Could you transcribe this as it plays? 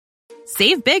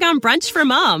Save big on brunch for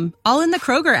mom, all in the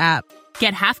Kroger app.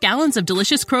 Get half gallons of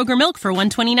delicious Kroger milk for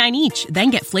 $1.29 each.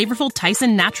 Then get flavorful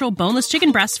Tyson natural boneless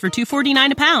chicken breasts for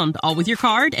 $2.49 a pound, all with your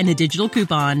card and a digital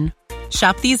coupon.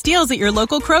 Shop these deals at your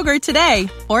local Kroger today,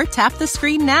 or tap the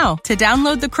screen now to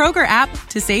download the Kroger app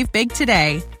to save big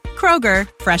today. Kroger,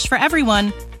 fresh for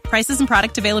everyone. Prices and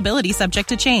product availability subject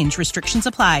to change. Restrictions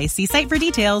apply. See site for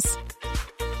details.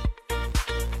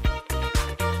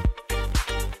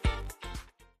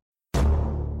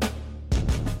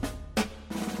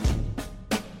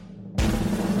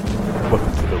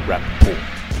 Welcome to the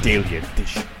Rappaport Daily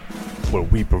Edition, where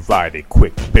we provide a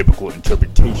quick biblical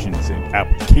interpretations and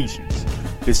applications.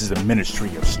 This is a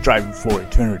ministry of striving for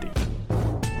eternity.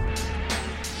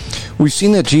 We've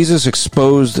seen that Jesus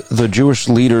exposed the Jewish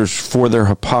leaders for their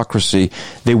hypocrisy.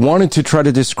 They wanted to try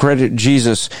to discredit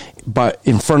Jesus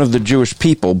in front of the Jewish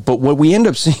people, but what we end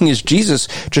up seeing is Jesus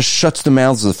just shuts the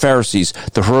mouths of the Pharisees,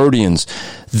 the Herodians,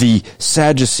 the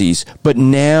Sadducees, but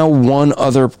now one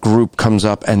other group comes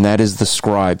up, and that is the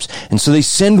scribes. And so they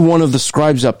send one of the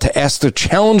scribes up to ask the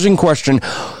challenging question,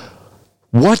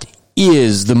 what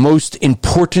is the most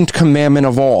important commandment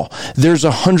of all? There's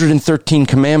 113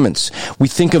 commandments. We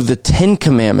think of the 10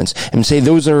 commandments and say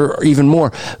those are even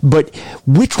more. But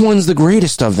which one's the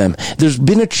greatest of them? There's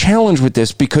been a challenge with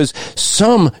this because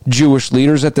some Jewish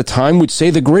leaders at the time would say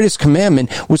the greatest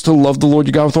commandment was to love the Lord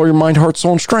your God with all your mind, heart,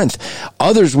 soul, and strength.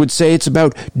 Others would say it's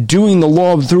about doing the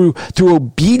law through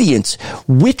obedience.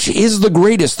 Which is the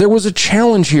greatest? There was a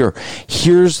challenge here.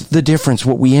 Here's the difference.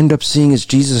 What we end up seeing is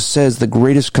Jesus says the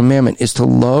greatest commandment is to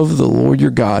love the Lord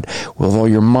your God with all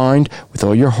your mind, with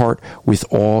all your heart, with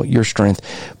all your strength.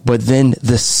 But then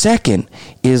the second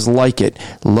is like it.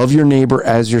 Love your neighbor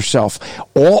as yourself.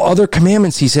 All other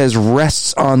commandments, he says,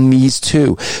 rests on these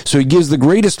two. So he gives the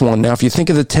greatest one. Now, if you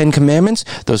think of the 10 commandments,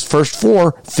 those first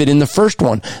 4 fit in the first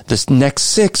one. The next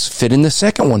 6 fit in the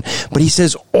second one. But he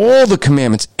says all the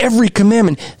commandments, every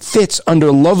commandment fits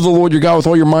under love the Lord your God with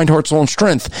all your mind, heart, soul, and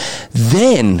strength.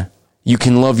 Then you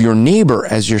can love your neighbor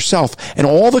as yourself. And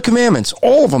all the commandments,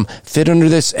 all of them fit under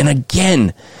this. And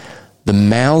again, the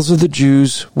mouths of the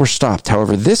Jews were stopped.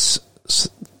 However, this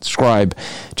scribe,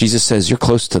 Jesus says, you're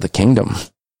close to the kingdom.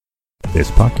 This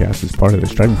podcast is part of the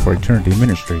Striving for Eternity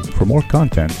ministry. For more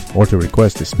content or to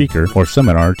request a speaker or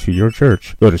seminar to your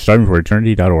church, go to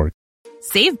strivingforeternity.org.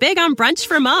 Save big on brunch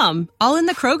for mom, all in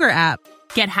the Kroger app.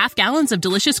 Get half gallons of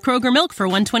delicious Kroger milk for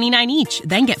 $1.29 each.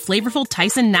 Then get flavorful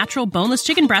Tyson natural boneless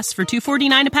chicken breasts for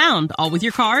 $2.49 a pound, all with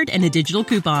your card and a digital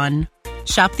coupon.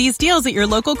 Shop these deals at your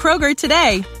local Kroger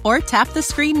today, or tap the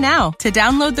screen now to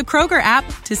download the Kroger app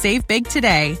to save big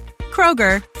today.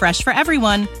 Kroger, fresh for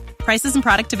everyone. Prices and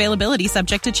product availability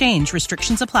subject to change.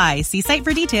 Restrictions apply. See site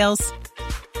for details.